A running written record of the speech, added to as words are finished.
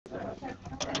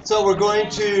So we're going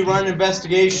to run an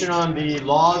investigation on the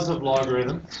laws of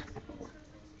logarithms.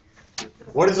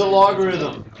 What is a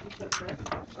logarithm?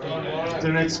 It's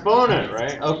an exponent,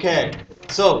 right? Okay.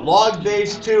 So log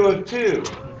base 2 of 2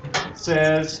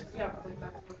 says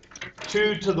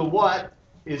 2 to the what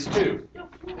is 2?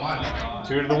 1.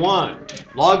 2 to the 1.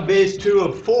 Log base 2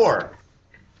 of 4.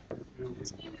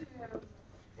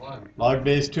 1. Log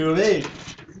base 2 of 8.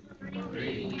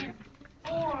 3.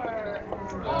 4.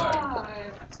 4.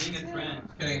 Seeing a trend.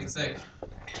 Kidding, it's 6.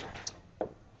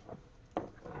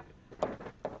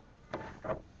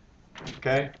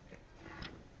 Okay.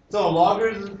 So a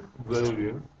logarithm,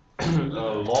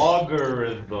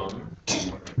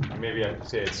 maybe I have to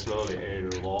say it slowly, a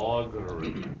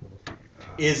logarithm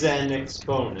is an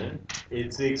exponent.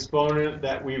 It's the exponent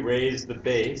that we raise the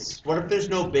base. What if there's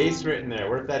no base written there?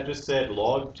 What if that just said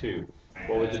log 2?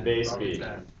 What would the base be?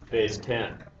 Base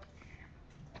 10.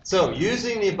 So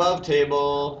using the above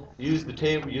table, use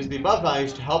the above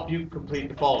values to help you complete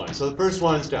the following. So the first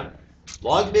one is done.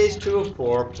 Log base 2 of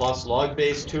 4 plus log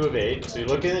base 2 of 8. So you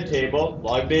look in the table,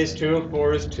 log base 2 of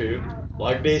 4 is 2,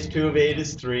 log base 2 of 8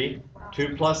 is 3,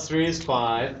 2 plus 3 is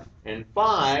 5, and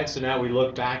 5, so now we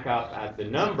look back up at the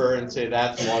number and say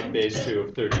that's log base 2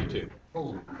 of 32.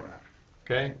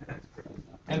 Okay?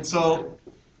 And so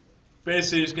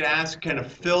basically you're just going to ask, kind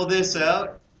of fill this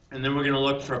out, and then we're going to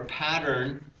look for a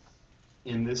pattern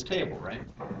in this table, right?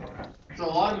 So a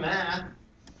lot of math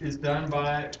is done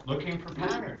by looking for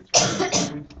patterns.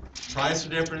 Try some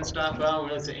different stuff out. We're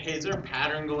going to say, hey, is there a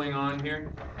pattern going on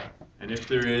here? And if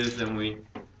there is, then we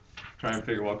try and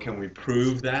figure, well, can we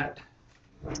prove that?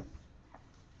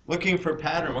 Looking for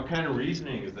pattern, what kind of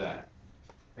reasoning is that?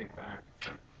 Think back.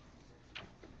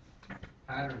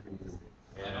 Pattern.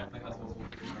 Yeah.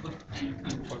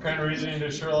 What kind of reasoning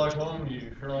does Sherlock Holmes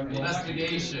use?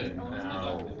 Investigation.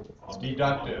 No. It's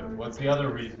deductive. What's the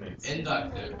other reasoning?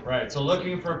 Inductive. Right. So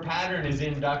looking for a pattern is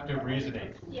inductive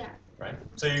reasoning. Yeah. Right.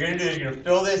 So you're going to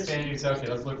fill this in. You say, okay,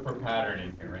 let's look for a pattern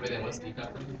in here. Right. Wait, then what's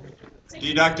deductive?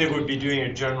 Deductive would be doing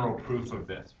a general proof of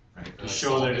this, right? To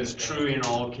show that it's true in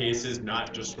all cases,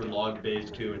 not just for log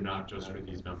base 2 and not just for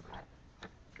these numbers.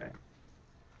 Okay.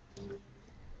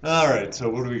 All right, so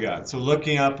what do we got? So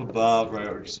looking up above, right,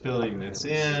 we're just filling this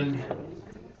in.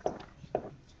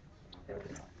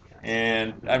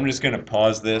 And I'm just going to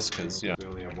pause this because, we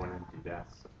only have one empty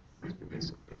desk.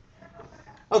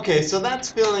 Okay, so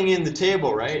that's filling in the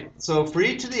table, right? So for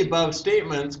each of the above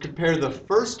statements, compare the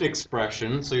first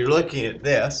expression, so you're looking at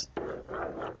this,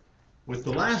 with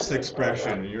the last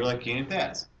expression, and you're looking at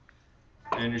this.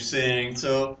 And you're saying,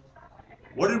 so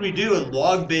what did we do with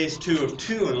log base 2 of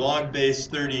 2 and log base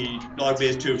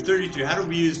 2 of 32? How do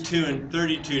we use 2 and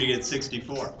 32 to get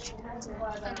 64?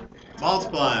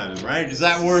 Multiply them, right? Does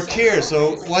that work here?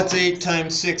 So what's 8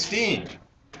 times 16?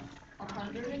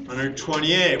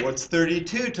 128. What's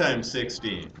 32 times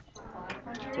 16?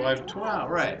 512,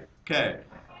 right. Okay.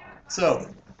 So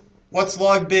what's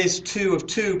log base 2 of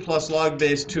 2 plus log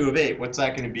base 2 of 8? What's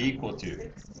that going to be equal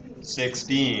to?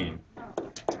 16.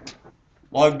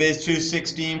 Log base 2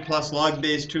 16 plus log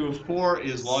base 2 of 4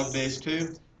 is log base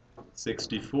 2?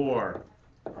 64.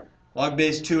 Log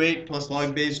base 2 8 plus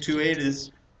log base 2 8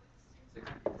 is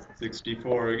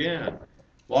 64 again.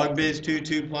 Log base 2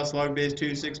 2 plus log base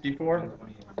 2 64?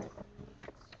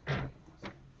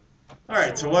 All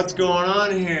right, so what's going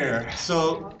on here?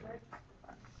 So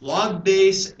log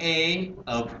base A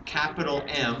of capital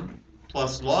M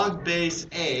plus log base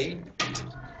A,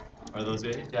 are those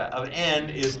A's? Yeah, of N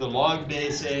is the log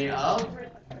base A of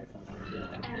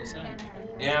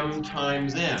M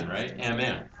times N, right?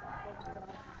 Mn.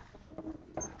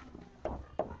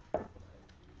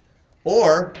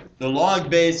 Or the log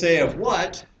base A of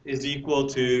what is equal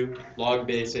to log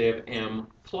base A of M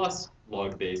plus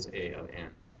log base A of N.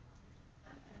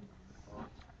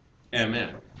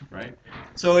 Mn, right?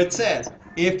 So it says,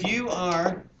 if you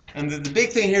are, and the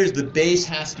big thing here is the base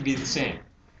has to be the same.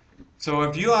 So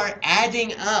if you are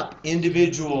adding up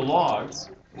individual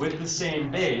logs with the same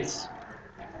base,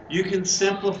 you can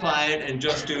simplify it and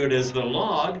just do it as the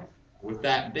log with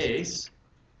that base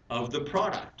of the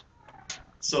product.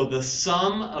 So the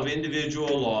sum of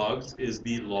individual logs is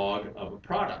the log of a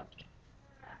product.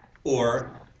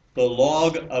 Or the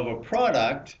log of a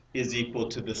product is equal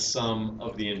to the sum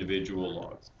of the individual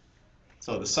logs.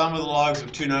 So the sum of the logs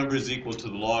of two numbers is equal to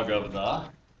the log of the, all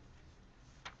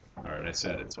right, I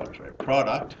said it, so it's right,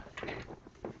 product.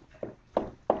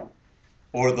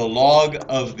 Or the log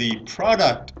of the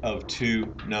product of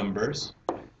two numbers.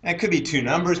 And it could be two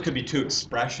numbers, could be two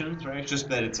expressions, right? It's just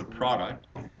that it's a product,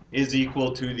 is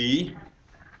equal to the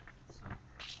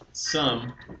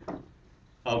sum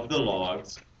of the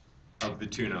logs of the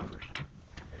two numbers.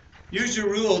 Use your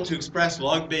rule to express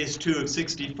log base 2 of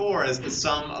 64 as the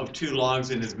sum of two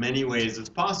logs in as many ways as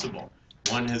possible.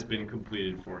 One has been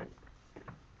completed for you.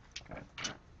 Okay.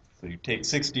 So you take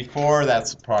 64,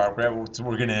 that's the part we're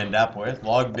going to end up with.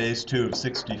 Log base 2 of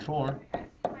 64.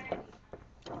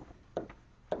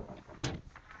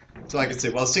 So I could say,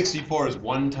 well, 64 is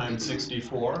 1 times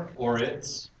 64, or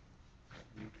it's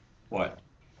what?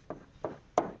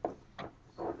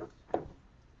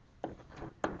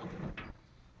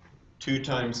 Two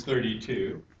times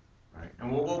 32. Right.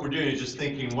 And what we're doing is just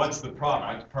thinking, what's the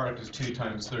product? The product is 2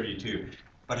 times 32.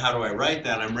 But how do I write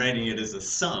that? I'm writing it as a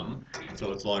sum,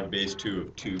 so it's log base 2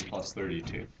 of 2 plus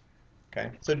 32.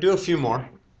 Okay, so do a few more.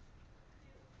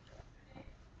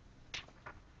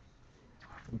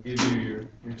 I'll give you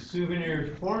your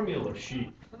souvenir formula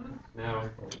sheet. Now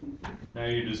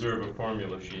you deserve a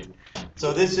formula sheet.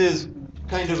 So this is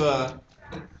kind of a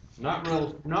not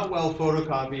well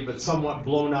photocopied, but somewhat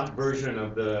blown up version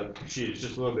of the sheet. It's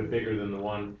just a little bit bigger than the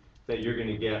one that you're going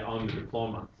to get on the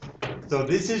diploma. So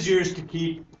this is yours to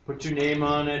keep. Put your name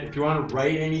on it. If you want to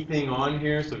write anything on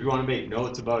here, so if you want to make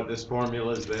notes about this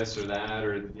formula is this or that,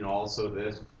 or also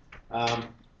this,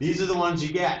 these are the ones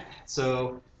you get.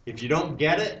 So if you don't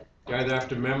get it, you either have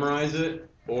to memorize it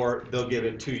or they'll give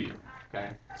it to you.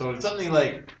 Okay. So it's something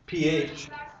like pH.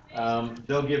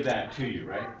 They'll give that to you,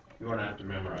 right? You won't have to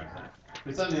memorize that. If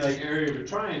it's something like area of a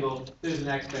triangle, there's an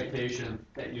expectation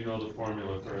that you know the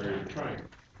formula for area of a triangle.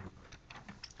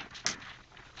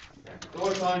 Okay. So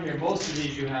what's on here, most of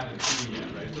these you haven't seen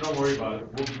yet, right? So don't worry about it.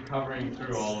 We'll be covering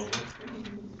through all of them.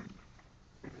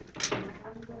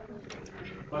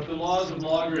 But the laws of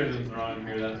logarithms are on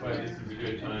here. That's why this is a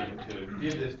good time to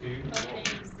give this to you.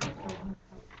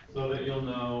 So that you'll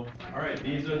know, all right,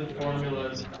 these are the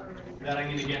formulas that I'm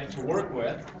going to get to work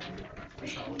with.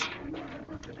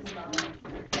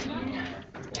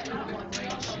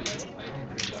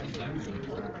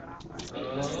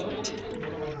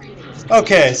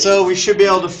 Okay, so we should be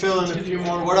able to fill in a few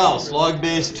more. What else? Log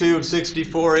base 2 of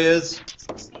 64 is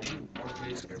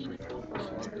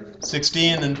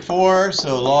 16 and 4,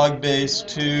 so log base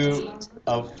 2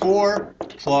 of 4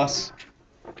 plus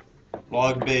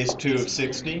log base 2 of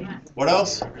 16. What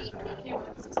else?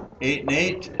 8 and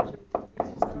 8.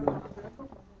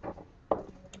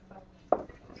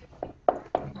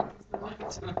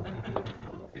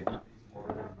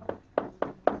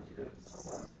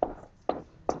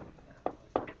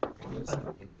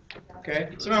 Okay,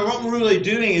 so now what we're really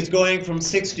doing is going from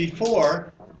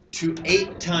 64 to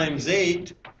 8 times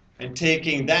 8 and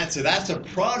taking that. So that's a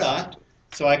product.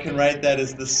 So I can write that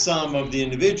as the sum of the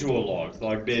individual logs,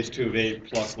 log base 2 of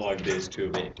 8 plus log base 2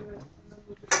 of 8.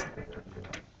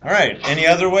 All right, any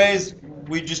other ways?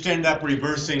 We just end up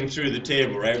reversing through the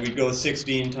table, right? We go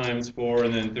 16 times 4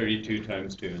 and then 32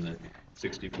 times 2 and then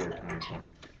 64 times 1.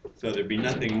 So there'd be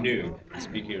nothing new.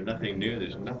 Speaking of nothing new,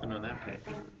 there's nothing on that page.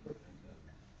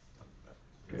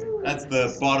 Okay. That's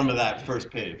the bottom of that first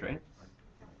page, right?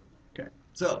 Okay,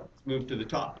 so let's move to the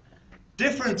top.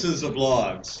 Differences of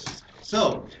logs.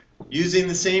 So, using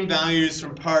the same values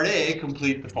from part A,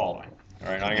 complete the following.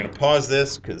 All right, I'm going to pause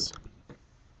this because...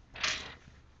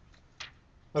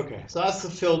 Okay, so that's the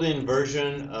filled in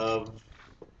version of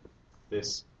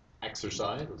this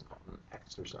exercise. Let's call it an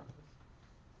exercise.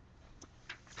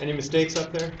 Any mistakes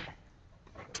up there?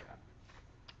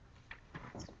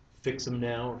 Fix them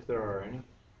now if there are any.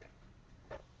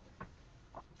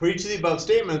 For each of the above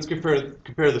statements, compare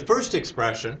the first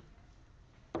expression,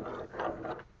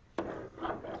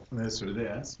 this or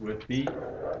this, with the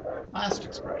last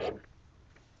expression.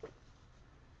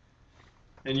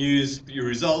 And use your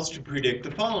results to predict the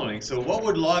following. So what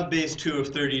would log base 2 of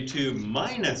 32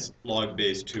 minus log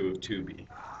base 2 of 2 be?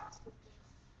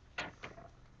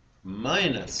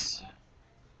 Minus,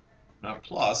 not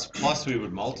plus. Plus we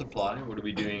would multiply. What are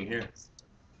we doing here?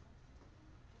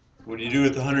 What do you do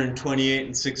with 128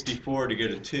 and 64 to get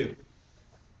a 2?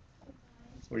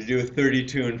 What do you do with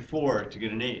 32 and 4 to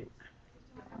get an 8?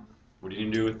 What are you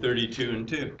going to do with 32 and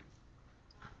 2?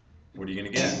 What are you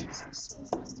going to get?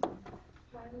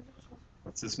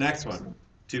 What's this next one?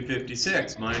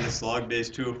 256 minus log base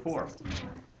 2 of 4.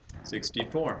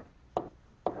 64.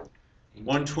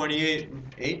 128 and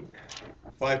 8.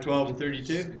 512 and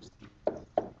 32.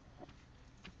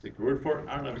 Take your word for it.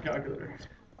 I don't have a calculator.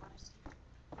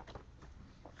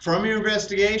 From your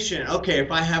investigation, okay,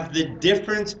 if I have the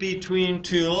difference between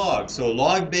two logs, so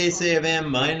log base A of m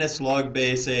minus log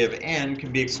base A of n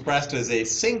can be expressed as a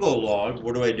single log.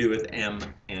 What do I do with m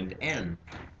and n?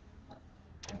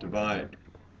 Divide.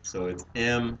 So it's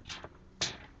m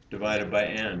divided by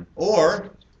n. Or,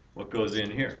 what goes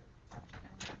in here?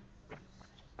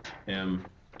 m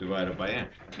divided by n.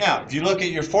 Now, if you look at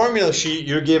your formula sheet,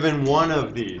 you're given one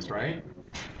of these, right?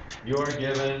 You're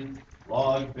given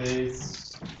log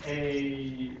base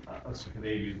a,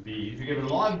 they use b. You're given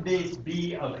log base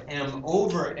b of m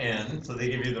over n, so they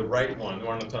give you the right one, the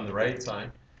one that's on the right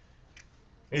side,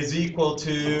 is equal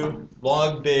to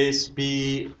log base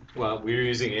b, well, we're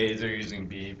using a, they're using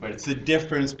b, but it's the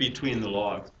difference between the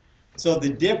logs. So the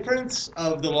difference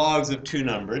of the logs of two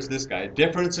numbers, this guy,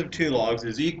 difference of two logs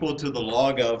is equal to the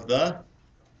log of the,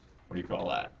 what do you call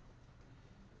that?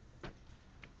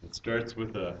 It starts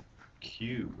with a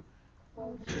Q.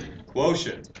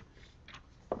 Quotient.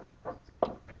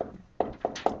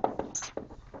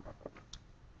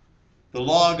 The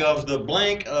log of the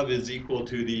blank of is equal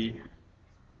to the,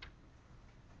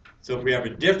 so if we have a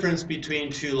difference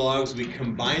between two logs, we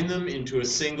combine them into a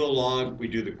single log, we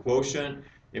do the quotient.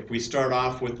 If we start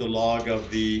off with the log of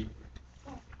the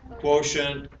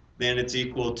quotient, then it's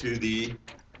equal to the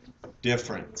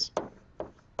difference.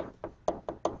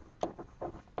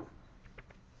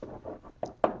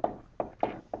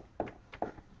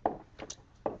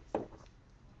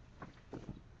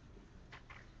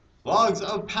 Logs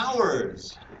of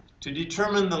powers. To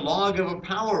determine the log of a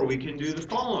power, we can do the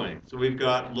following. So we've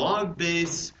got log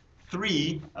base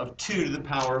 3 of 2 to the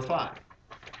power of 5.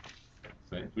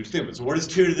 So what does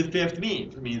 2 to the 5th mean?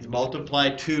 It means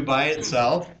multiply 2 by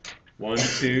itself 1,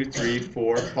 2, 3,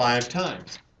 4, 5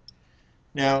 times.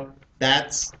 Now,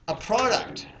 that's a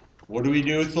product. What do we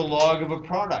do with the log of a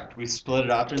product? We split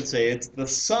it up and say it's the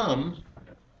sum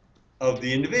of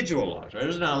the individual logs, right? It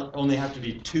doesn't only have to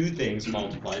be two things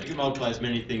multiplied. You can multiply as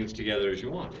many things together as you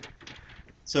want.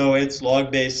 So it's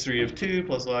log base 3 of 2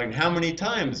 plus log, and how many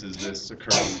times is this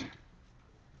occurring?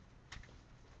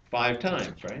 5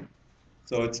 times, right?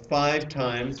 So it's 5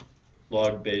 times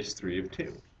log base 3 of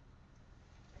 2.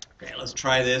 Okay, let's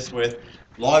try this with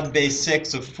log base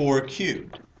 6 of 4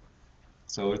 cubed.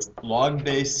 So it's log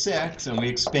base 6, and we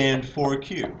expand 4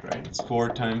 cubed, right? It's 4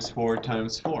 times 4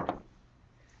 times 4.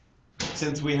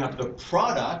 Since we have the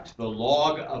product, the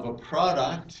log of a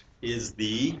product is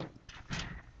the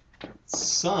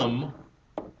sum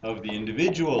of the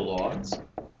individual logs.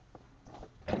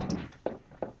 And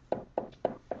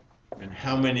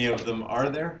how many of them are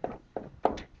there?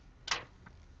 How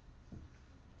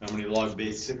many log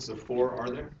base 6 of 4 are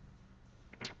there?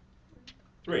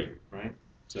 3, right?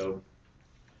 So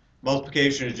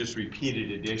multiplication is just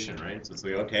repeated addition, right? So it's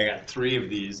like, okay, I got 3 of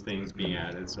these things being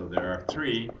added, so there are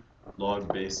 3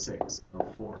 log base 6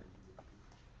 of 4.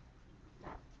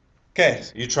 Okay,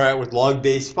 so you try it with log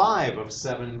base 5 of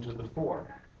 7 to the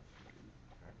 4.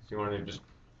 So you want to just,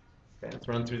 okay, let's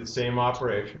run through the same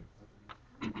operation.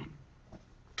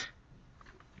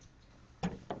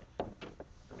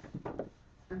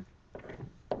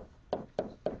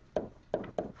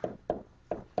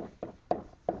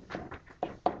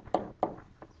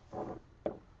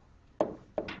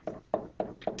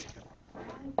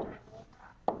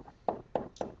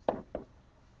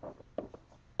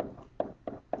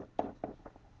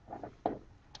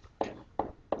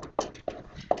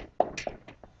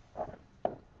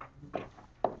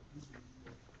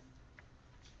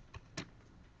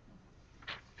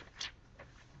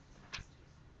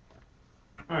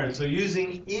 All right, so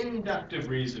using inductive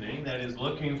reasoning, that is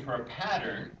looking for a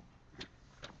pattern,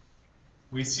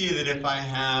 we see that if I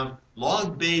have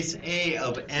log base a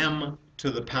of m to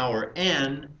the power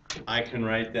n, I can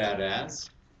write that as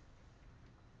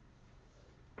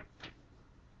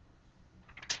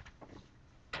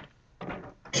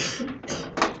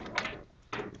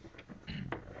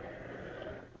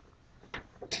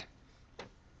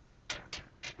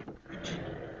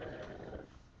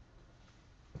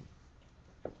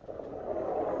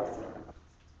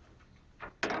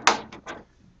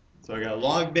so I got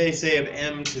log base a of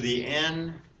m to the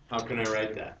n. How can I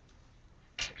write that?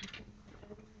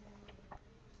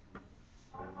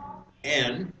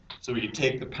 N, so we can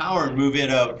take the power and move it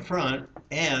out front,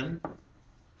 n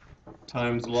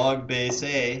times log base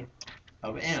a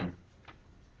of m.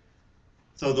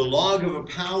 So the log of a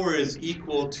power is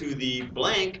equal to the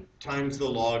blank times the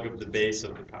log of the base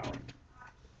of the power.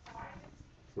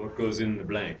 So what goes in the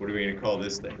blank? What are we going to call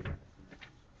this thing?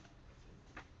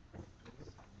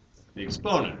 The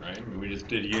exponent, right? We just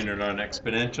did unit on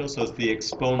exponential, so it's the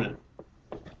exponent.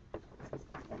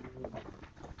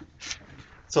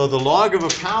 So the log of a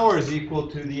power is equal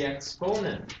to the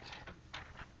exponent.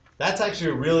 That's actually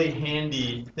a really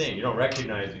handy thing. You don't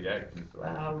recognize it yet.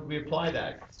 Well, we apply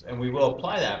that, and we will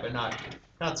apply that, but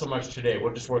not so much today.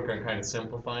 We'll just work on kind of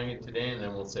simplifying it today, and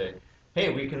then we'll say, hey,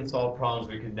 we can solve problems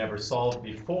we could never solve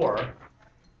before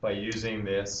by using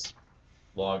this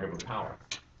log of a power.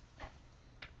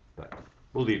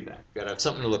 We'll leave that. Got to have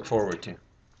something to look forward to.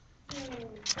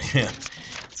 Yeah.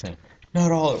 So,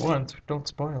 not all at once. Don't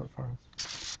spoil it for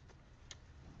us.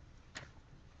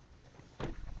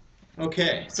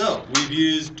 Okay, so we've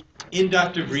used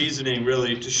inductive reasoning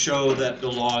really to show that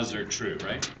the laws are true,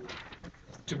 right?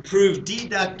 To prove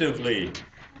deductively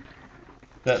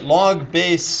that log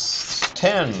base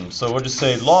 10, so we'll just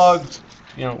say log,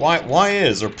 y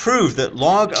is, or prove that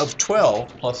log of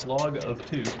 12 plus log of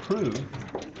 2, prove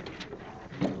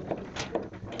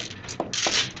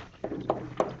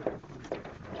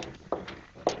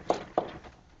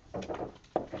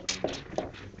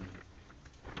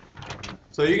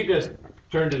so you can just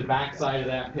turn to the back side of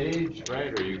that page,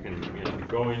 right? Or you can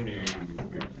go into your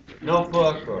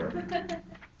notebook, or you can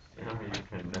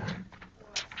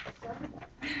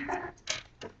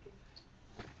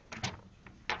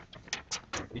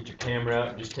get your camera out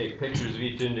and just take pictures of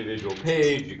each individual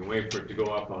page. You can wait for it to go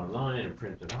up online and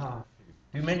print it off. You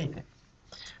can do many things.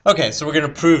 Okay, so we're going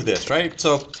to prove this, right?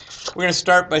 So we're going to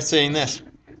start by saying this.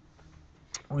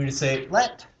 We're going to say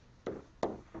let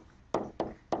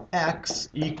x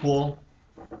equal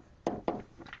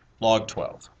log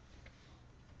 12.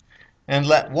 And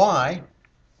let y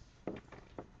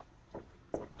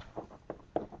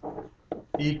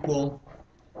equal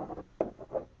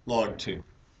log 2.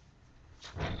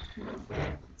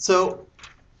 So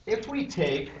if we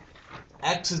take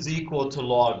x is equal to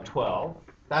log 12,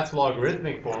 that's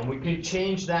logarithmic form, we can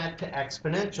change that to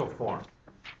exponential form.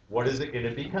 What is it going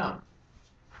to become?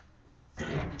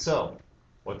 So,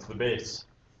 what's the base?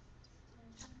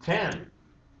 10.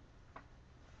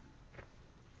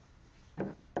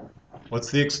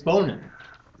 What's the exponent?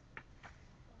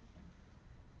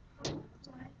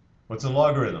 What's a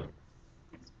logarithm?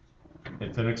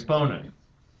 It's an exponent.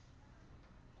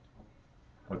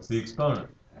 What's the exponent?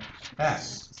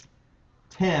 X.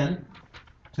 10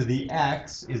 to the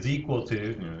x is equal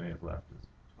to, left is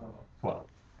 12.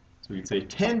 So we can say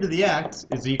 10 to the x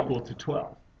is equal to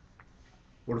 12.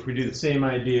 What if we do the same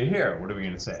idea here? What are we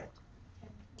going to say?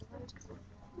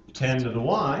 10 to the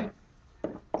y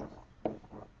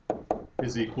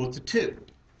is equal to 2.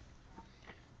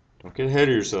 Don't get ahead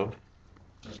of yourself.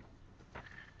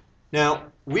 Now,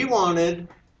 we wanted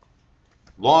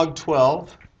log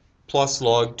 12 plus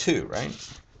log 2,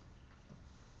 right?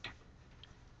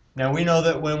 Now, we know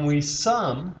that when we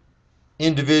sum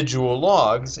individual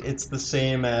logs, it's the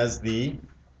same as the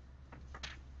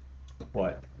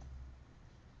what?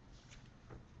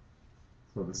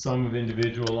 So the sum of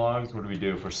individual logs, what do we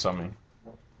do for summing?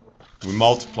 We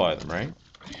multiply them, right?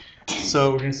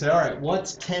 So we're going to say, all right,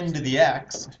 what's 10 to the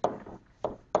x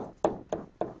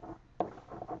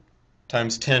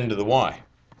times 10 to the y?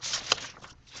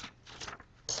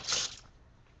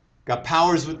 Got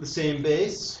powers with the same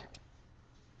base.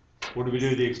 What do we do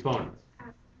with the exponents?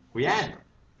 We add.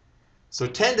 So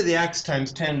 10 to the x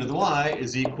times 10 to the y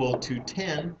is equal to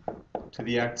 10 to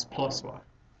the x plus y.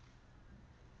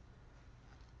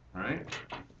 All right?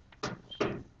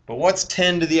 But what's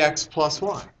 10 to the x plus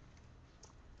y?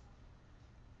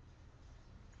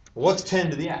 What's 10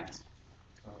 to the x?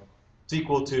 It's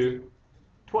equal to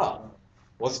 12.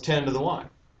 What's 10 to the y?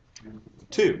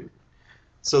 2.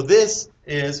 So this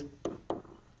is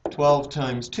 12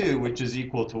 times 2, which is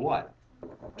equal to what?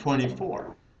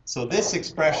 24. So this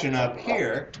expression up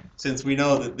here, since we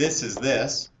know that this is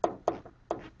this,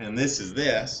 and this is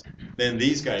this, then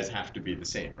these guys have to be the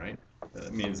same, right?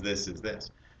 That means this is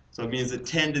this. So it means that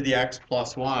 10 to the x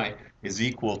plus y is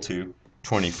equal to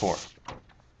 24.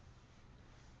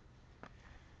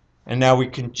 And now we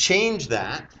can change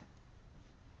that.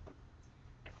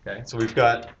 Okay, so we've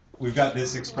got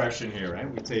this expression here,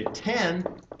 right? We'd say 10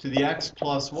 to the x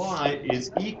plus y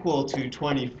is equal to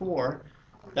 24.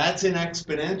 That's in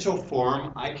exponential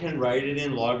form. I can write it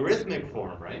in logarithmic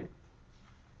form, right?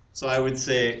 So I would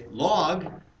say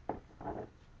log,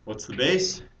 what's the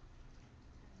base?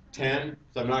 10,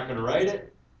 so I'm not going to write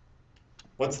it.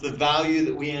 What's the value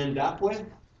that we end up with?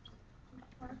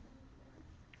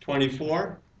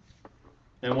 24.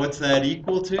 And what's that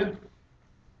equal to?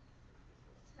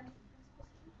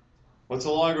 What's a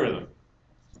logarithm?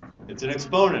 It's an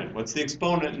exponent. What's the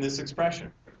exponent in this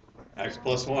expression? X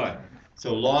plus y.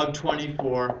 So log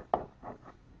 24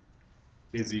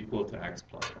 is equal to x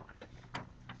plus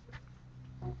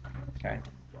y. Okay.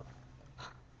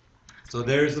 So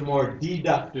there's the more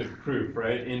deductive proof,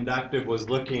 right? Inductive was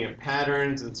looking at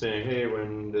patterns and saying, hey,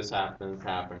 when this happens,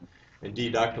 happen. And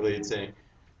deductively it's saying,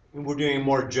 we're doing a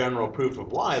more general proof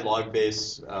of why log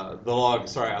base, the log,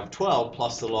 of 12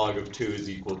 plus the log of 2 is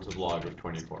equal to the log of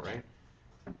 24, right?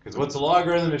 Because what's a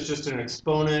logarithm? It's just an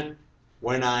exponent.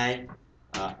 When I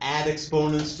Add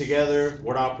exponents together.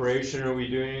 What operation are we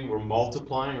doing? We're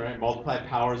multiplying, right? Multiply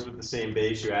powers with the same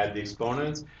base. You add the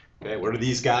exponents. Okay, what are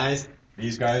these guys?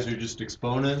 These guys are just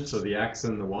exponents, so the x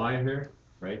and the y here,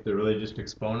 right? They're really just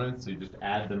exponents. So you just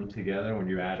add them together. When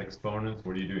you add exponents,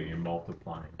 what are you doing? You're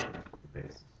multiplying the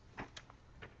bases.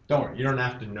 Don't worry, you don't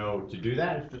have to know to do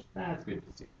that. It's just, that's good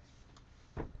to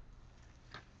see.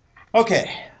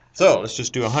 Okay, so let's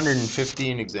just do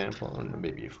 115 example, and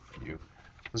maybe a few.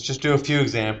 Let's just do a few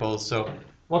examples. So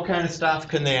what kind of stuff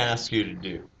can they ask you to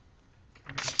do?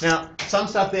 Now, some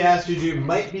stuff they ask you to do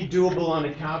might be doable on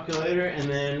a calculator, and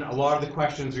then a lot of the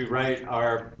questions we write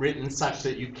are written such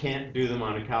that you can't do them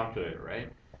on a calculator, right?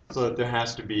 So that there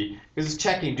has to be, because it's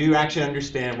checking, do you actually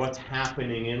understand what's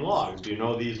happening in logs? Do you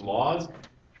know these laws?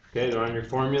 Okay, they're on your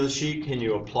formula sheet. Can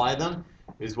you apply them?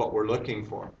 Is what we're looking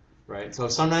for, right? So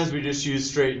sometimes we just use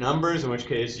straight numbers, in which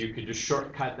case you could just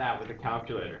shortcut that with a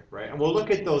calculator, right? And we'll look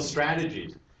at those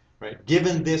strategies, right?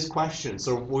 Given this question,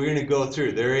 so we're going to go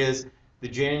through. There is the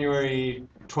January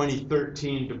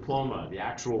 2013 diploma, the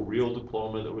actual real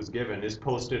diploma that was given, is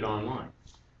posted online.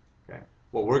 Okay.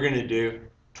 What we're going to do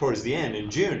towards the end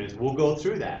in June is we'll go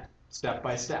through that step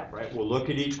by step, right? We'll look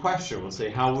at each question. We'll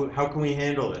say, how can we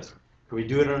handle this? Can we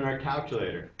do it on our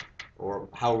calculator? Or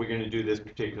how are we going to do this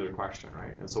particular question,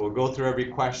 right? And so we'll go through every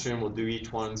question. We'll do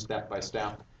each one step by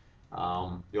step.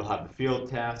 You'll have the field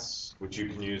tests, which you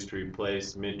can use to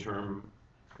replace midterm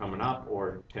coming up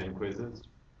or 10 quizzes.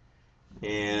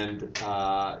 And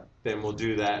then we'll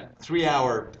do that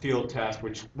 3-hour field test,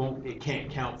 which it can't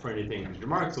count for anything because your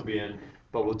marks will be in,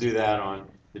 but we'll do that on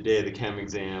the day of the chem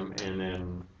exam, and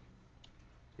then,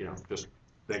 just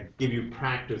like give you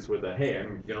practice with hey,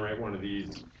 I'm going to write one of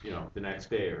these, the next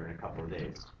day or in a couple of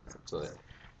days, so that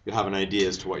you'll have an idea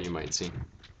as to what you might see.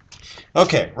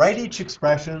 Okay, write each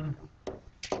expression.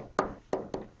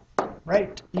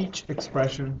 Write each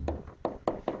expression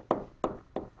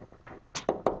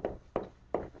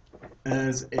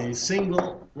as a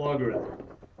single logarithm.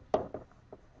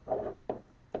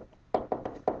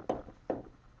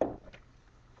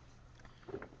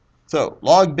 So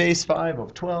log base 5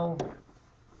 of 12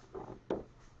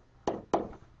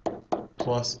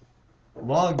 plus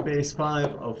log base 5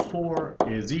 of 4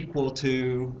 is equal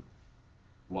to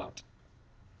what?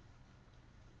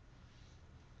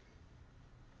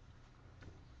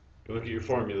 Look at your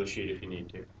formula sheet if you need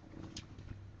to.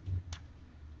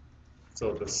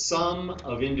 So the sum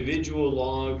of individual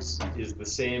logs is the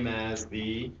same as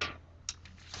the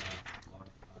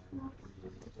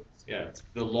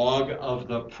the log of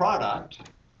the product,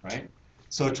 right?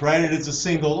 So to write it as a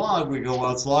single log, we go,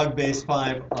 well, it's log base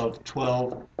 5 of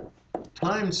 12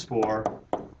 times 4,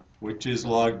 which is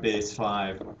log base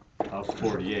 5 of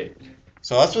 48.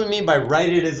 So that's what we mean by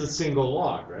write it as a single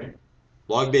log, right?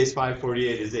 Log base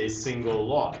 548 is a single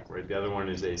log, right? The other one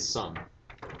is a sum.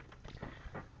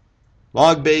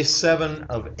 Log base 7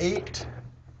 of 8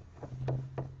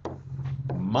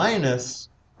 minus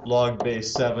log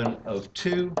base 7 of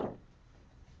 2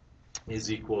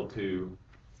 is equal to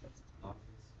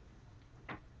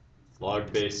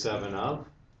log base 7 of?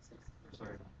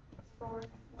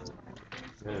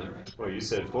 Well, you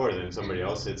said 4, then somebody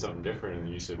else said something different, and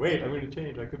you said, wait, I'm going to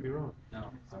change. I could be wrong.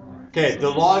 No. Okay, the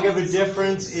log of a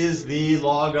difference is the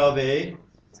log of a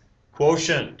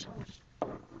quotient.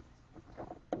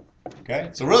 Okay,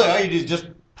 so really all you do is just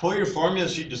pull your formula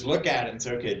sheet, just look at it and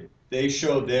say, okay, they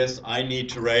show this, I need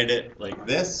to write it like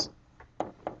this,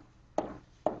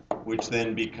 which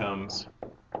then becomes...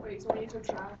 Wait, so when you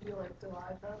subtract, you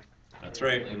divide them? That's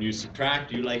right, when you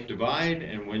subtract, you divide,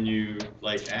 and when you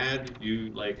add,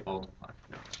 you multiply.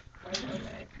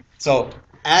 Okay. So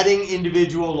adding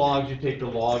individual logs, you take the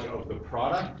log of the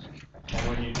product, and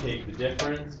when you take the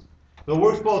difference, so it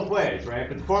works both ways, right?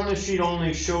 But the formula sheet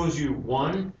only shows you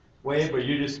one way, but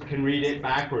you just can read it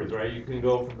backwards, right? You can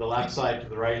go from the left side to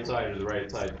the right side or the right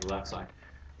side to the left side.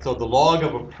 So the log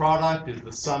of a product is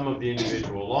the sum of the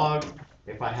individual logs.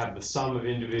 If I have the sum of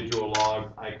individual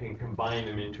logs, I can combine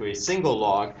them into a single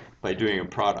log by doing a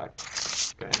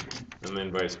product, okay? And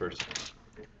then vice versa.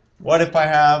 What if I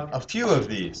have a few of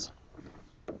these?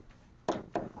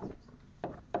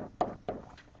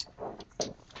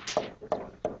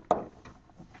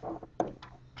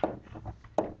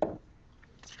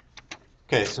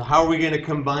 Okay, so how are we going to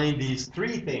combine these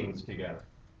three things together?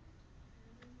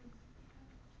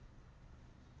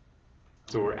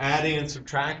 So we're adding and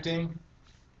subtracting.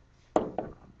 So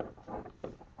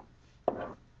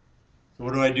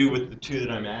what do I do with the two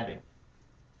that I'm adding?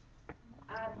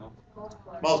 Add,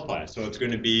 multiply. Multiply. So it's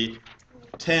going to be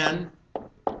 10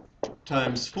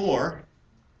 times 4.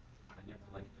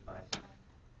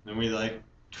 Then we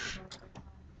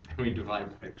We divide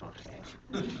by 5.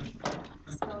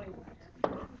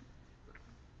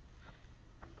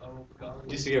 Oh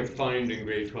god. Used to get fined in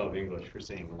grade 12 English for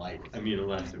saying like. I mean,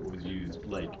 unless it was used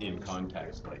like in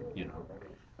context, like, you know.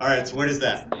 All right, so what is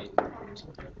that?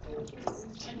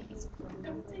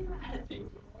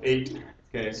 8.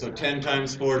 Okay, so 10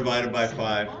 times 4 divided by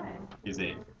 5 is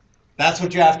 8. That's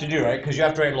what you have to do, right? Because you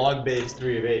have to write log base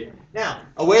 3 of 8. Now,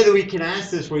 a way that we can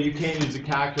ask this where you can't use a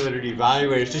calculator to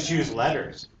evaluate is just use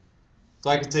letters. So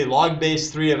I could say log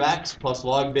base 3 of x plus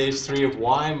log base 3 of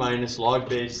y minus log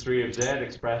base 3 of z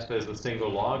expressed as a single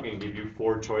log and give you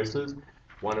 4 choices,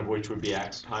 one of which would be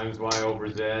x times y over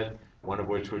z, one of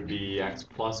which would be x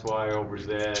plus y over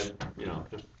z, you know,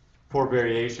 just 4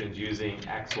 variations using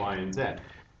x, y, and z.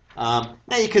 Now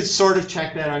you could sort of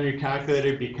check that on your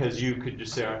calculator because you could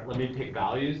just say, all right, let me take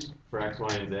values for x,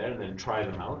 y, and z and then try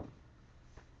them out.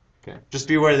 Okay. Just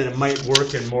be aware that it might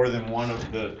work in more than one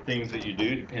of the things that you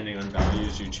do, depending on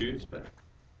values you choose. But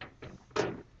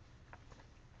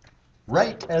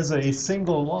write as a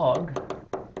single log.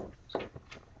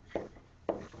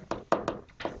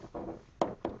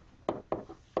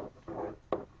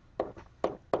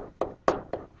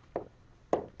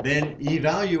 Then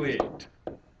evaluate.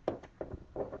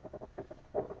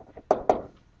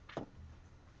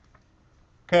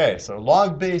 Okay, so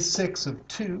log base 6 of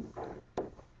 2.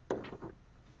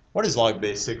 What is log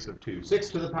base 6 of 2? 6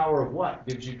 to the power of what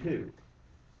gives you 2?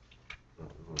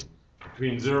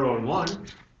 Between 0 and 1,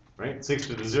 right? 6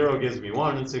 to the 0 gives me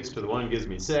 1, and 6 to the 1 gives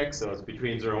me 6, so it's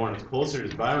between 0 and 1. It's closer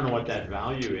to, but I don't know what that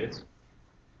value is.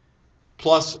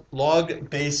 Plus log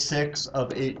base 6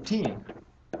 of 18.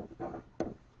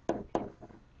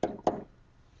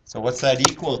 So what's that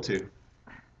equal to?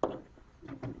 So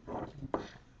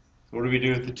what do we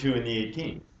do with the 2 and the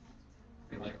 18?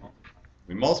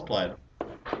 We multiply them.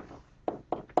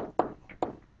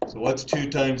 So what's 2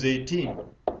 times 18?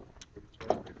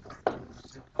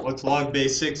 What's log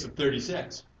base 6 of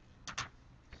 36?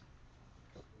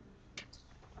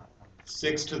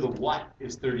 6 to the what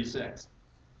is 36?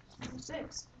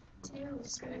 6. 2.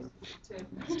 It's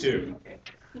 2.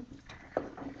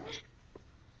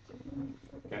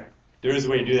 Okay. There is a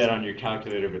way to do that on your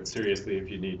calculator, but seriously, if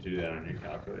you need to do that on your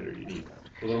calculator, you need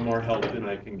a little more help than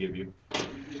I can give you.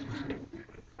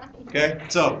 Okay,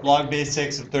 so log base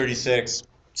 6 of 36,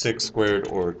 6 squared,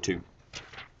 or 2.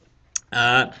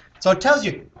 So it tells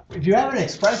you, if you have an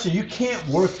expression, you can't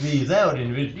work these out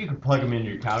individually. You can plug them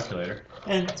into your calculator.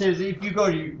 And it says if you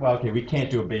go to, well, okay, we can't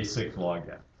do a base 6 log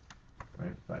yet.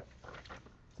 Right? But,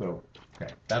 so,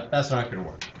 okay, that's not going to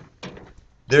work.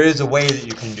 There is a way that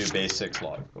you can do base 6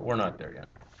 log, but we're not there yet.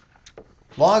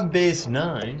 Log base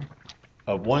 9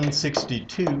 of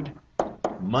 162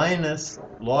 minus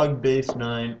log base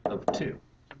 9 of 2.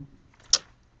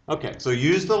 Okay, so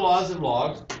use the laws of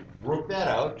logs, work that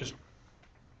out, just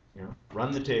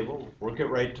run the table, work it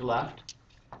right to left.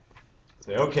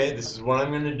 Say, okay, this is what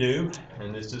I'm going to do,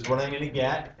 and this is what I'm going to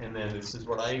get, and then this is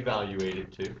what I evaluate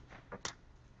it to.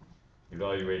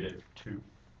 Evaluate it to.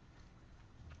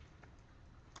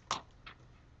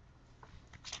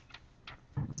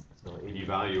 So it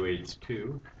evaluates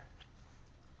to.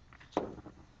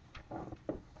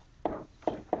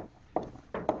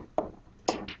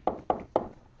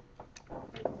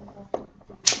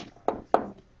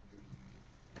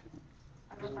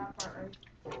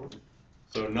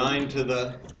 So 9 to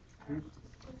the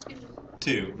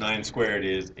 2. 9 squared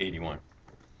is 81.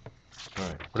 All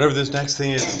right. Whatever this next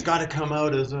thing is, it's got to come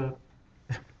out as a.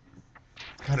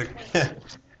 Got to.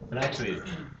 And actually,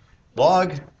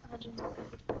 log.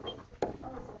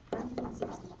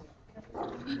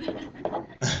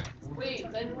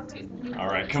 Wait, then what's it? All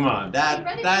right, come on.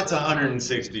 That's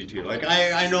 162. Like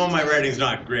I know my writing's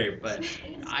not great, but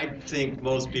I think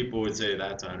most people would say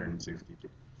that's 162.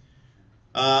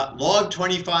 Log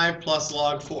 25 plus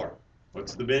log 4.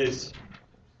 What's the base?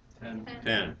 10.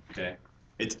 10. Okay.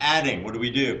 It's adding. What do we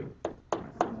do?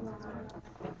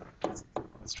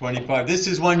 It's 25. This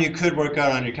is one you could work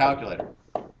out on your calculator.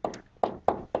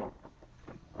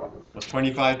 What's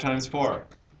 25 times 4?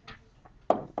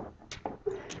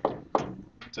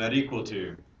 What's that equal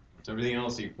to? What's everything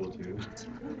else equal to?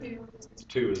 It's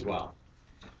 2 as well.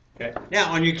 Okay.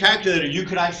 Now, on your calculator, you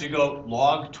could actually go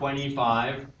log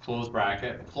 25, close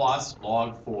bracket, plus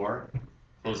log 4,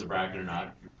 close the bracket or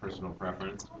not, your personal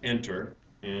preference, enter,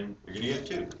 and you're going to get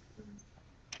 2.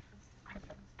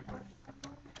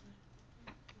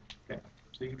 Okay.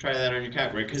 So you can try that on your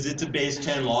calculator, because it's a base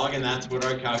 10 log, and that's what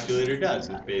our calculator does,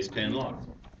 is base 10 logs.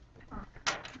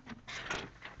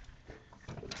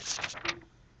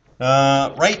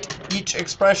 Write each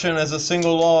expression as a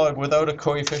single log without a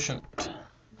coefficient.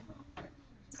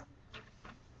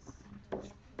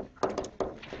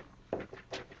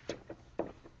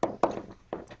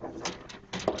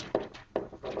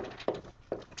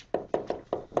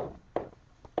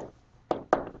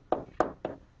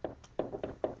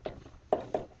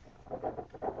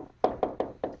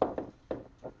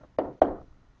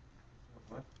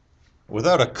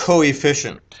 without a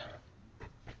coefficient.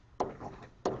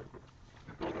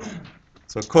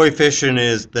 So coefficient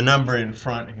is the number in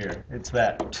front here. It's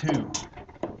that 2.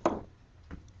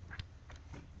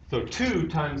 So 2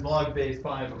 times log base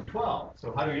 5 of 12.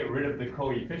 So how do we get rid of the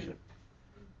coefficient?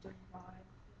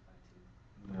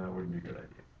 No, that wouldn't be a good idea.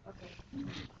 Okay.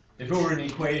 If it were an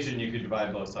equation, you could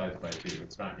divide both sides by 2.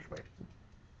 It's not an equation.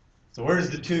 So where does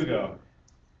the 2 go?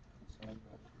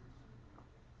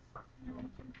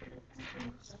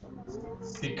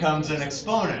 Becomes an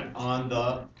exponent on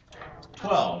the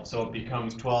 12. So it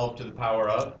becomes 12 to the power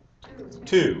of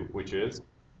 2, which is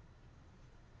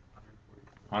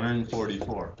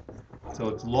 144. So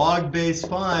it's log base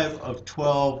 5 of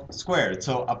 12 squared.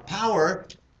 So a power,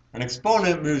 an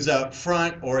exponent moves out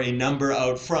front, or a number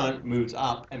out front moves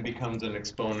up and becomes an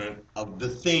exponent of the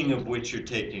thing of which you're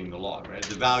taking the log, right?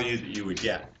 The value that you would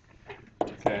get.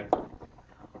 Okay.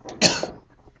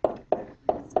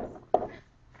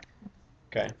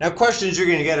 Okay. Now questions you're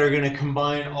going to get are going to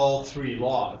combine all 3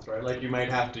 logs, right? Like you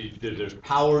might have to, there's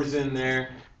powers in there,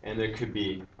 and there could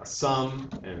be a sum,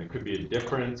 and it could be a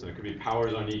difference, and it could be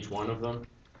powers on each one of them.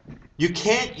 You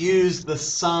can't use the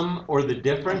sum or the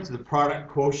difference, the product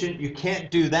quotient. You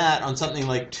can't do that on something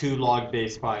like 2 log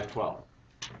base 512.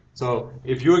 So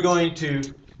if you were going to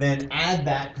then add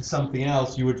that to something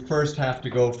else, you would first have to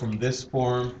go from this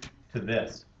form to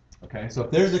this. Okay, so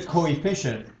if there's a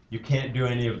coefficient, you can't do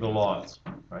any of the laws,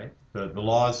 right? The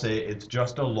laws say it's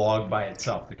just a log by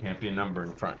itself. There can't be a number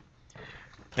in front.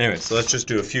 Anyway, so let's just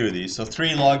do a few of these. So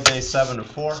 3 log base 7 of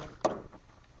 4.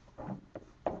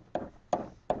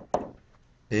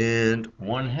 And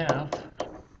 1/2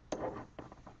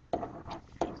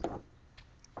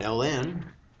 ln,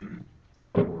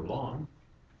 or log,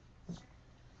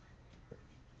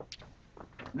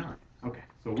 9. Okay,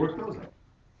 so work those out.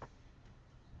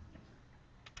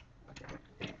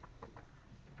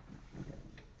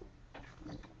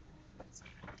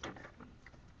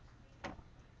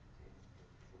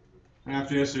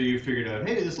 After yesterday, you figured out,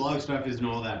 hey, this log stuff isn't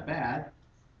all that bad.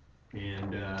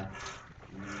 And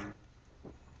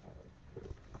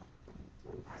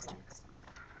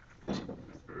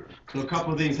so a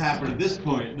couple of things happen at this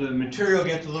point. The material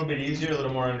gets a little bit easier, a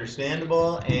little more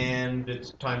understandable, and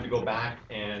it's time to go back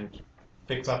and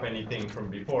fix up anything from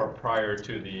before prior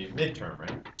to the midterm,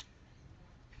 right?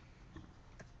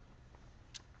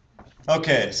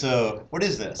 Okay, so what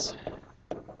is this?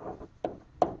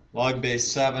 Log base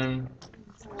 7,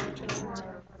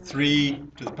 3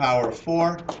 to the power of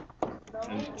 4,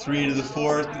 and 3 to the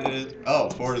 4th is,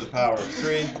 4 to the power of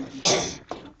 3.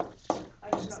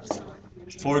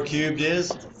 4 cubed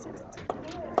is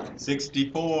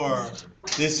 64.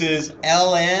 This is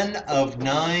ln of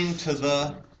 9 to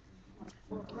the,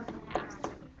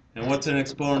 and what's an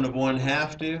exponent of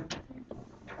 1/2 do?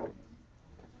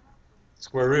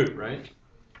 Square root, right?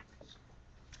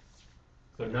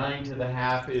 So 9 to the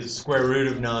half is square root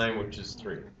of 9, which is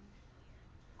 3.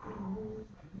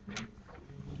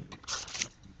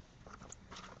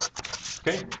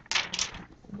 Okay?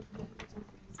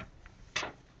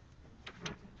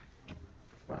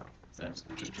 Wow, that's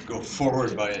just go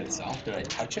forward by itself. Did I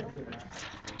touch it?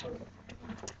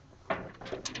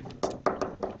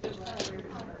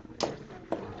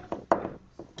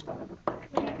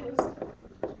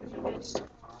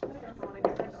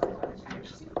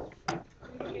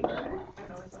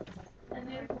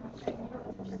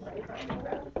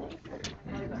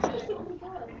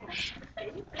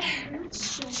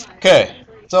 Okay,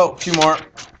 so a few more.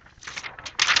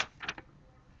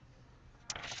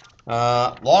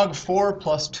 Log 4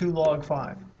 plus 2 log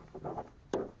 5.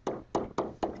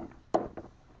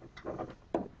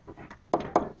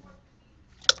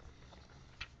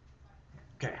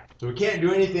 Okay, so we can't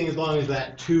do anything as long as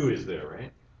that 2 is there,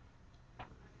 right?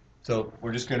 So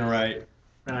we're just going to write,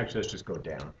 actually let's just go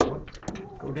down.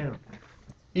 Go down.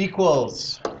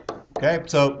 Equals. Okay,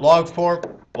 so log 4,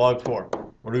 log 4.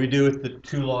 What do we do with the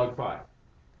 2 log 5?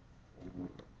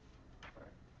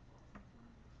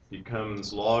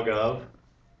 Becomes log of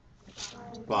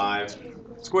 5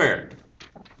 squared.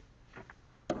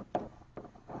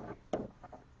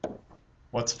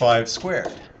 What's 5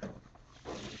 squared?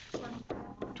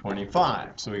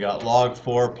 25. So we got log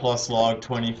 4 plus log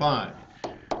 25.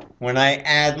 When I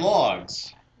add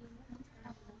logs,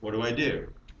 what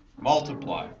do?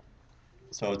 Multiply.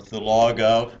 So it's the log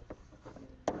of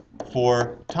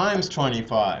 4 times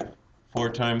 25. 4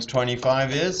 times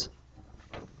 25 is?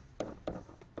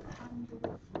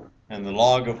 And the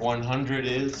log of 100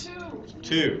 is?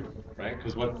 2. Right?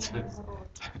 Because what?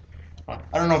 I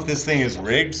don't know if this thing is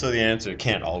rigged, so the answer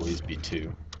can't always be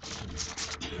 2.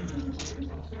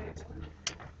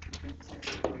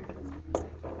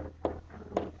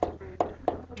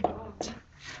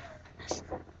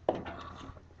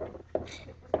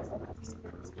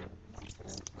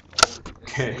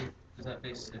 Okay. Is that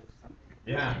base 6?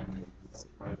 Yeah.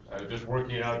 I was just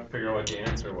working it out to figure out what the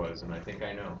answer was, and I think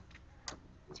I know.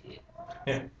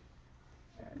 Yeah.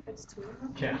 It's 2.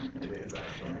 Yeah, it is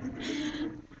actually.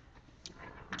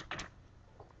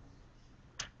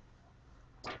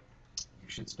 You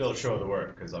should still show the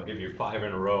work, because I'll give you 5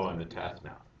 in a row on the test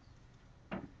now.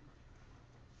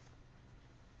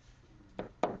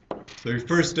 So your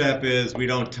first step is we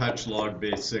don't touch log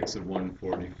base 6 of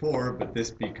 144, but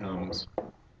this becomes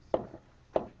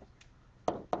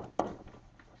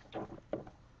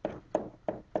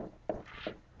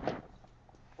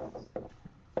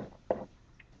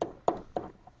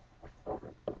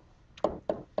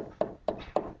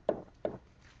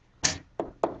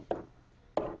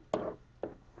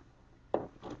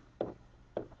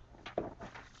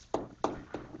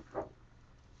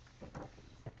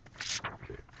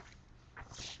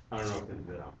I don't know if this is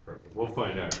it on purpose. We'll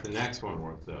find out. The next one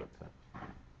works out.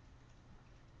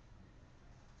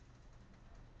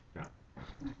 Yeah.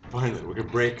 Finally, we can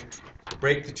break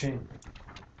the chain.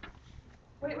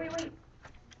 Wait. I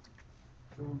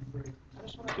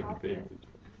just want to copy it.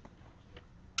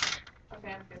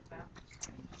 Okay, I'm good now.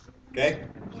 Okay.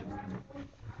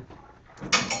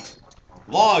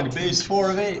 Log base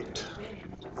 4 of 8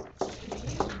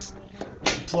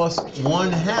 plus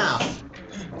 1/2.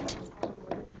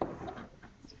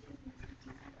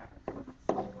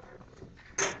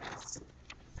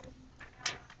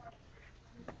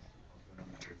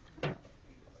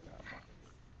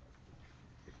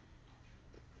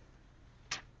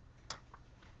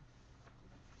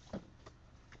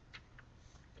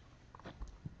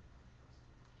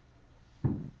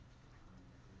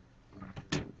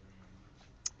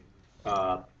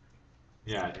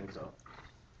 Yeah, I think so.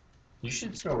 You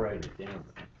should still write it down.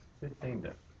 Good thing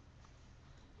to.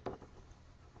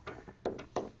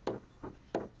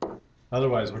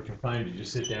 Otherwise, what you'll find is you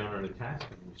sit down on a test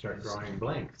and you start drawing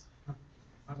blanks.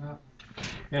 What happened?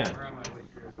 Yeah. Where am I? Wait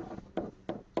here.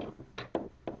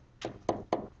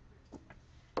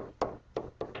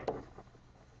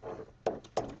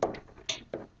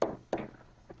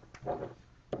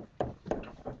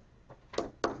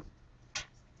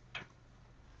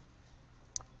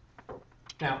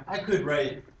 Now, I could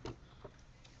write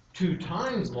 2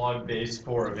 times log base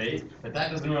 4 of 8, but that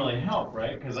doesn't really help,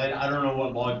 right? Because I don't know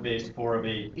what log base 4 of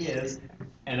 8 is,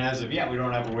 and as of yet, we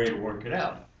don't have a way to work it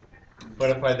out.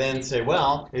 But if I then say,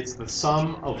 well, it's the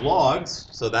sum of logs,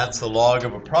 so that's the log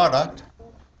of a product.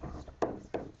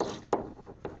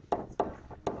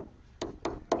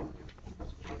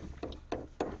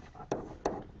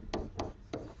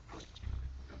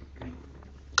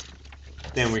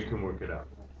 Then we can work it out.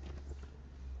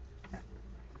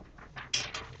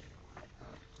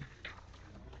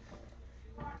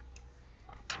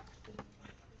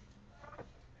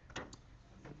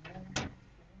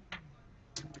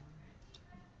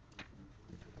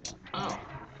 Oh,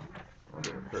 that would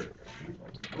have hurt.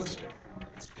 Blister.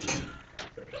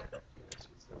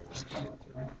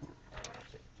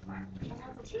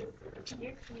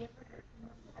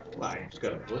 Well, I just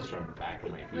got a blister on the back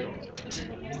of my heel.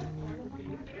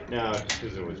 No, just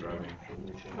because it was rubbing.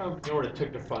 You know what it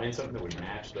took to find something that would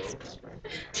match those?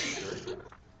 Sure.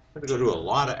 Had to go to a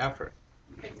lot of effort.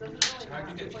 How'd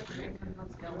you get 3?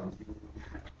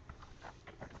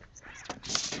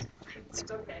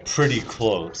 It's okay. Pretty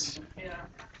close. Yeah.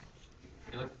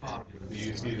 You look popular. Do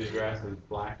you see the grass as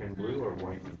black and blue or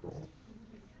white and gold?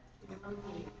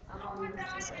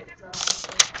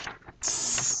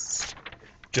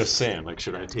 Just saying, like,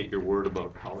 should I take your word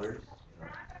about colors?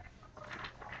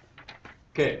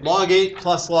 Okay, log 8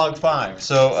 plus log 5.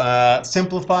 So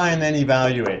simplify and then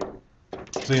evaluate.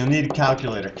 So you'll need a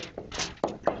calculator.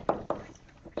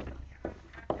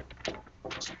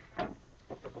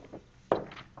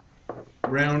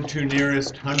 Round to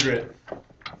nearest hundredth,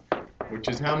 which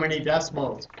is how many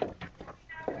decimals?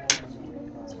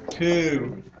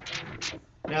 2.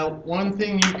 Now, one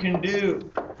thing you can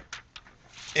do,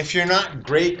 if you're not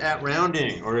great at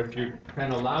rounding, or if you're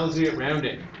kind of lousy at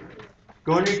rounding,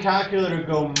 go on your calculator,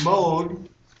 go mode,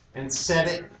 and set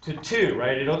it to 2,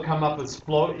 right? It'll come up as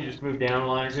float. You just move down a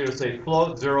line or 2. It'll say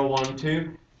float 0, 1,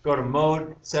 2. Go to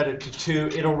mode, set it to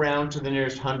 2. It'll round to the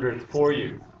nearest hundredth for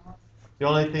you. The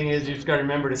only thing is you just got to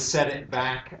remember to set it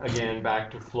back again,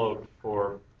 back to float,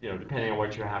 or depending on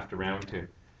what you have to round to,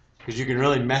 because you can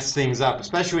really mess things up,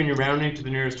 especially when you're rounding to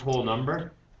the nearest whole number.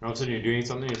 And all of a sudden you're doing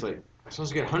something. It's like I'm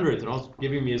supposed to get hundredths, and all it's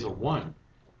giving me is a 1.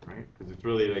 Right? Because it's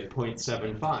really like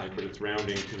 0.75, but it's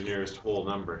rounding to the nearest whole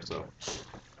number. So if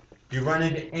you run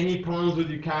into any problems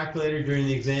with your calculator during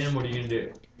the exam, what are you going to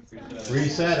do?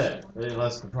 Reset it.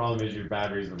 Unless the problem is your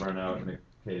batteries have run out in the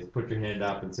case. Put your hand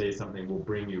up and say something, we'll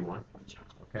bring you one.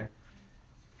 Okay?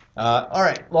 All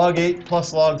right, log 8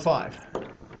 plus log 5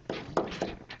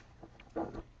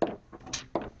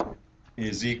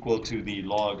 is equal to the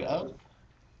log of.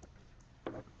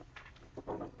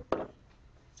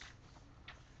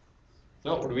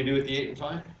 So what do we do with the 8 and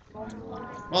 5?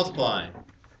 Multiply.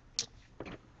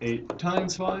 8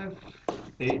 times 5.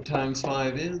 8 times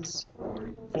 5 is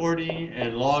 40,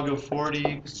 and log of 40,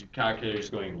 because your calculator is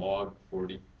going log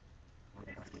 40.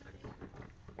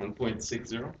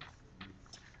 1.60.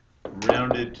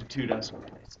 Rounded to 2 decimal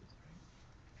places.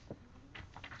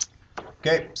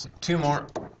 Okay, so 2 more.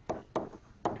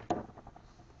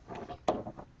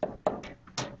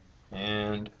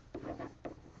 And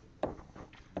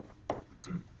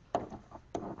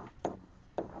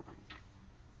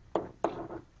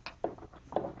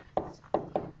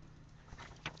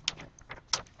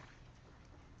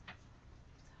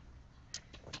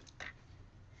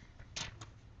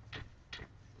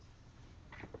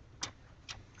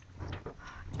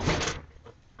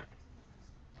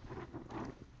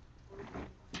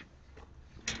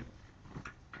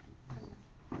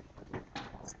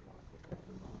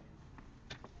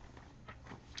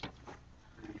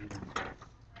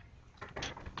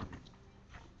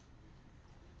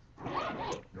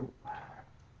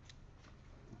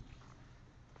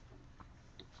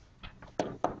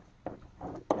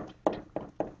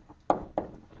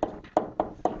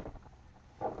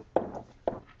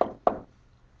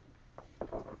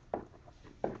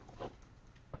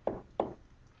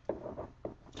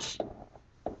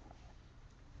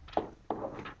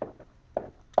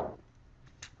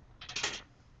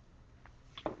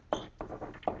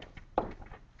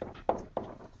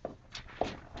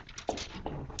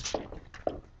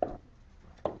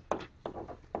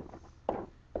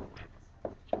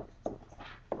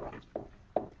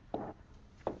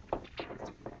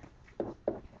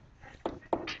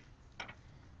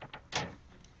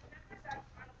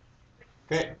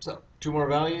okay, so 2 more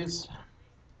values.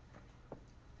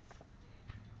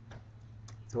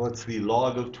 So what's the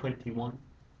log of 21?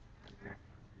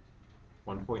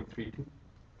 1.32.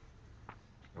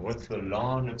 And what's the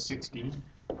ln of 16?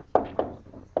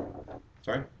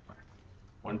 Sorry?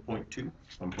 1.2?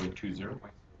 1.20?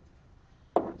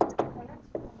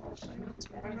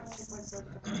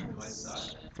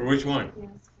 For which one?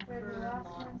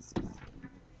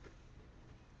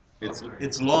 It's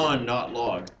ln, not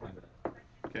log.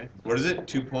 Okay. What is it?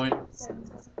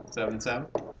 2.77?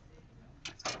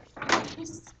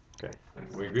 Okay.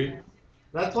 We agree?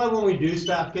 That's why when we do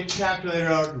stuff, get your calculator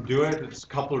out and do it. There's a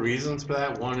couple of reasons for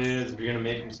that. One is if you're going to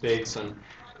make mistakes on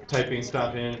typing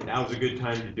stuff in, now's a good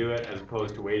time to do it as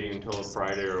opposed to waiting until a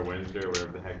Friday or a Wednesday or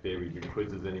whatever the heck day we do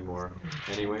quizzes anymore.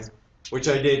 Anyway, which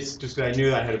I did just because I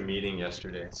knew I had a meeting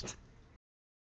yesterday. So.